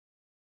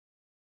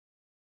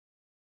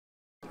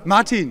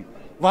Martin,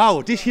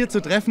 wow, dich hier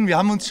zu treffen. Wir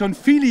haben uns schon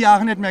viele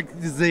Jahre nicht mehr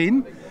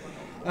gesehen.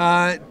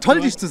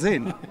 Toll, dich zu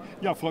sehen.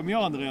 Ja, freut mich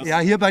auch, Andreas. Ja,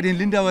 hier bei den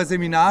Lindauer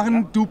Seminaren.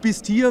 Ja. Du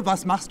bist hier.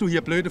 Was machst du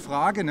hier? Blöde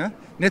Frage, ne?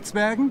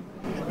 Netzwerken?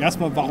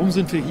 Erstmal, warum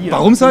sind wir hier?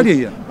 Warum seid ihr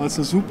hier? Weil es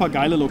eine super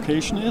geile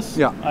Location ist.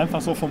 Ja. Einfach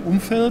so vom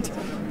Umfeld.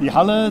 Die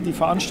Halle, die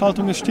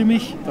Veranstaltung ist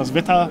stimmig. Das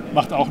Wetter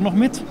macht auch noch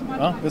mit.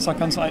 Ja, besser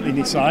kann es eigentlich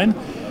nicht sein.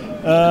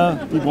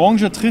 Die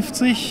Branche trifft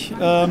sich.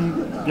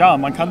 Ja,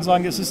 man kann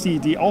sagen, es ist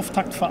die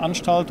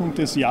Auftaktveranstaltung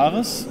des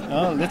Jahres.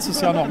 Ja, letztes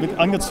Jahr noch mit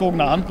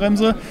angezogener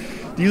Handbremse.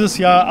 Dieses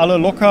Jahr alle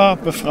locker,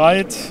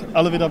 befreit,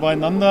 alle wieder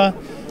beieinander.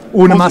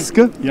 Ohne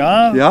Maske?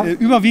 Ja,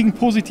 überwiegend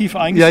positiv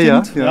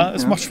eingestimmt.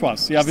 Es macht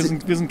Spaß. Ja,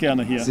 wir sind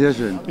gerne hier. Sehr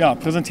schön. Ja,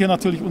 präsentieren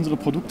natürlich unsere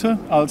Produkte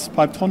als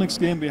Pipetronics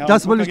GmbH.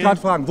 Das wollte ich gerade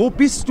fragen. Wo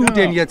bist du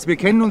denn jetzt? Wir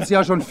kennen uns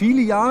ja schon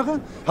viele Jahre,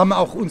 haben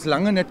auch uns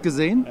lange nicht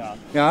gesehen.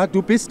 Ja,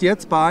 du bist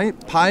jetzt bei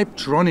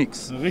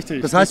Pipetronics.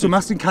 Richtig. Das heißt, du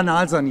machst die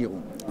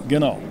Kanalsanierung.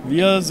 Genau.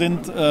 Wir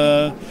sind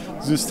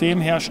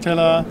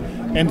Systemhersteller,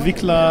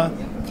 Entwickler,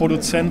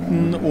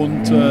 Produzenten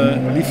und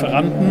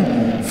Lieferanten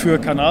für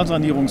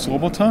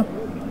Kanalsanierungsroboter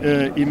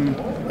im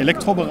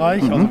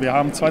Elektrobereich. Also wir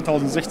haben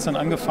 2016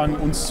 angefangen,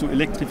 uns zu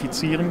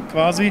elektrifizieren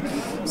quasi.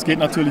 Es geht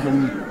natürlich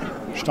um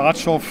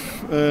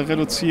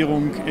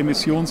Schadstoffreduzierung,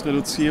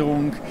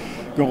 Emissionsreduzierung,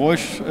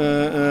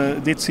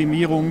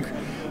 Geräuschdezimierung.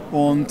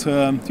 Und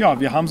ja,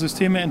 wir haben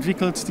Systeme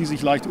entwickelt, die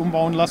sich leicht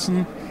umbauen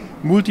lassen.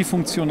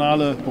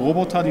 Multifunktionale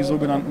Roboter, die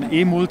sogenannten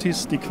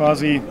E-Multis, die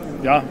quasi,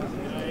 ja,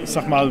 ich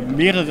sag mal,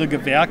 mehrere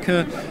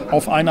Gewerke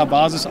auf einer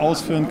Basis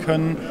ausführen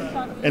können.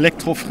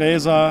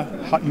 Elektrofräser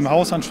im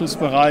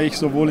Hausanschlussbereich,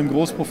 sowohl im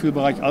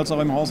Großprofilbereich als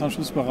auch im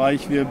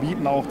Hausanschlussbereich. Wir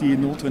bieten auch die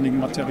notwendigen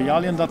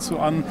Materialien dazu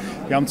an.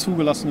 Wir haben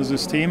zugelassene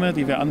Systeme,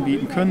 die wir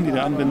anbieten können, die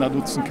der Anwender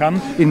nutzen kann.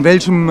 In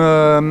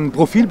welchem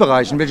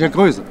Profilbereich, in welcher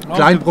Größe?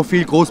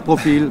 Kleinprofil,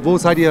 Großprofil, wo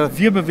seid ihr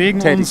Wir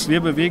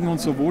bewegen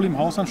uns sowohl im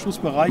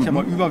Hausanschlussbereich,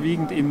 aber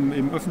überwiegend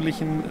im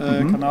öffentlichen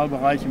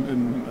Kanalbereich,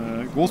 im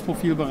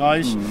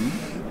Großprofilbereich.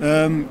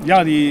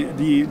 Ja,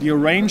 die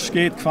Range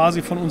geht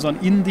quasi von unseren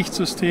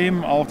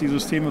Innendichtsystemen, auch die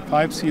Systeme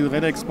Pipeseal,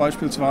 Redex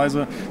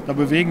beispielsweise. Da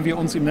bewegen wir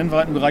uns im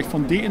nennweiten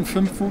von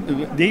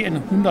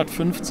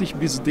DN150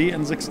 bis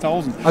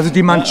DN6000. Also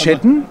die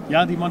Manschetten?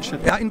 Ja, die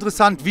Manschetten. Ja,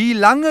 interessant. Wie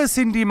lange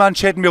sind die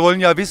Manschetten? Wir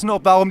wollen ja wissen,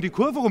 ob wir um die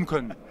Kurve rum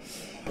können.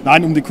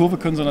 Nein, um die Kurve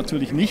können sie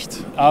natürlich nicht,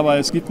 aber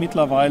es gibt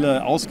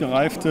mittlerweile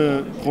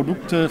ausgereifte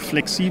Produkte,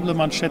 flexible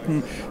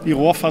Manschetten, die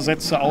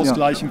Rohrversätze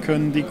ausgleichen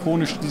können, die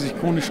sich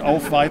konisch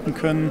aufweiten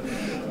können,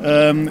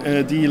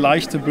 die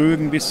leichte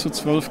Bögen bis zu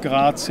 12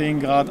 Grad,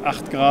 10 Grad,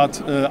 8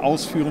 Grad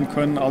ausführen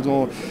können,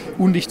 also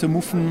undichte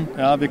Muffen.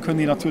 Ja, wir können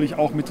die natürlich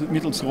auch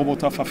mittels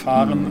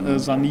Roboterverfahren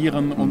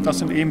sanieren, und das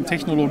sind eben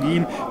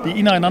Technologien, die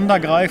ineinander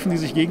greifen, die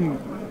sich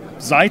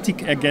gegenseitig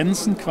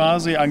ergänzen,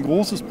 quasi ein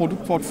großes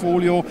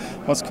Produktportfolio,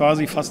 was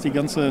quasi fast die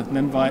ganze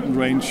nennweiten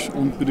Range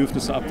und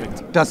Bedürfnisse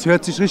abdeckt. Das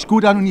hört sich richtig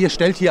gut an, und ihr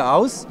stellt hier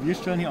aus? Wir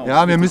stellen hier aus.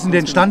 Ja, wir müssen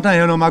den Stand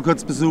nachher noch mal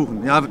kurz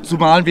besuchen. Ja,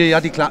 zumal wir ja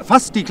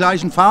fast die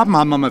gleichen Farben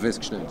haben, haben wir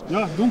festgestellt.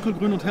 Ja,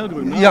 dunkelgrün und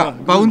hellgrün. Ja,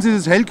 bei uns ist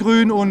es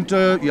hellgrün und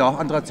ja,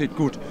 Anthrazit,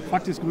 gut.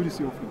 Fakt ist, grün ist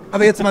die Hoffnung.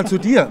 Aber jetzt mal zu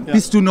dir. Ja.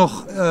 Bist du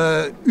noch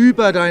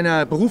über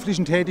deiner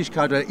beruflichen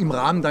Tätigkeit oder im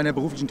Rahmen deiner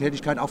beruflichen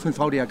Tätigkeit auch für den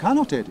VDRK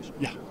noch tätig?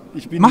 Ja.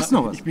 Ich bin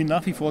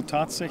nach wie vor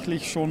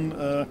tatsächlich schon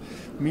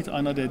mit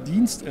einer der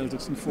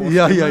dienstältesten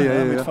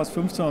Vorstände. Mit fast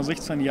 15 oder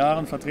 16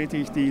 Jahren vertrete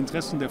ich die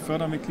Interessen der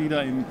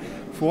Fördermitglieder im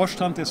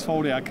Vorstand des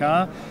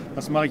VDRK.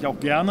 Das mache ich auch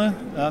gerne.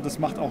 Ja, das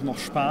macht auch noch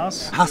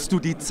Spaß. Hast du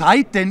die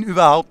Zeit denn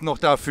überhaupt noch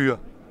dafür?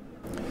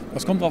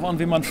 Das kommt darauf an,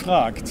 wen man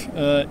fragt.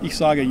 Ich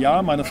sage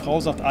ja, meine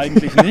Frau sagt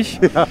eigentlich nicht.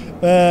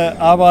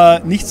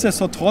 Aber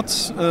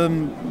nichtsdestotrotz,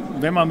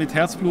 wenn man mit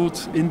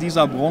Herzblut in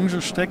dieser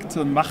Branche steckt,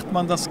 dann macht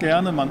man das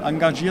gerne, man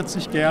engagiert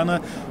sich gerne,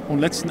 und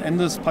letzten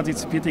Endes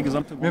partizipiert die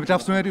gesamte Branche. Mir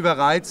darfst du nicht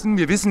überreizen.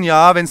 Wir wissen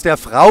ja, wenn es der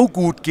Frau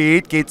gut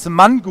geht, geht es dem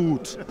Mann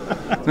gut.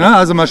 Ja,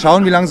 also mal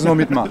schauen, wie lange sie noch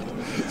mitmacht.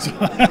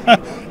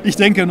 Ich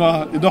denke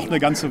noch eine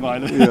ganze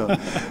Weile.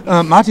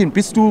 Ja. Martin,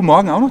 bist du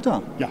morgen auch noch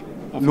da? Ja.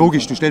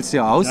 Logisch, du stellst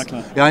dir aus. Ja,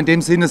 klar. Ja, in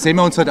dem Sinne sehen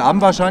wir uns heute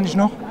Abend wahrscheinlich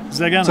noch.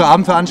 Sehr gerne. Zur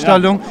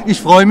Abendveranstaltung. Ja. Ich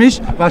freue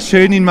mich. War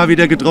schön, ihn mal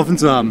wieder getroffen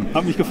zu haben.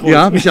 Hat mich gefreut.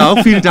 Ja, mich auch.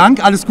 Vielen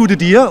Dank. Alles Gute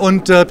dir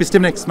und bis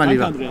demnächst, mein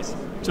Lieber. Danke, Andreas.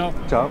 Ciao.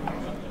 Ciao.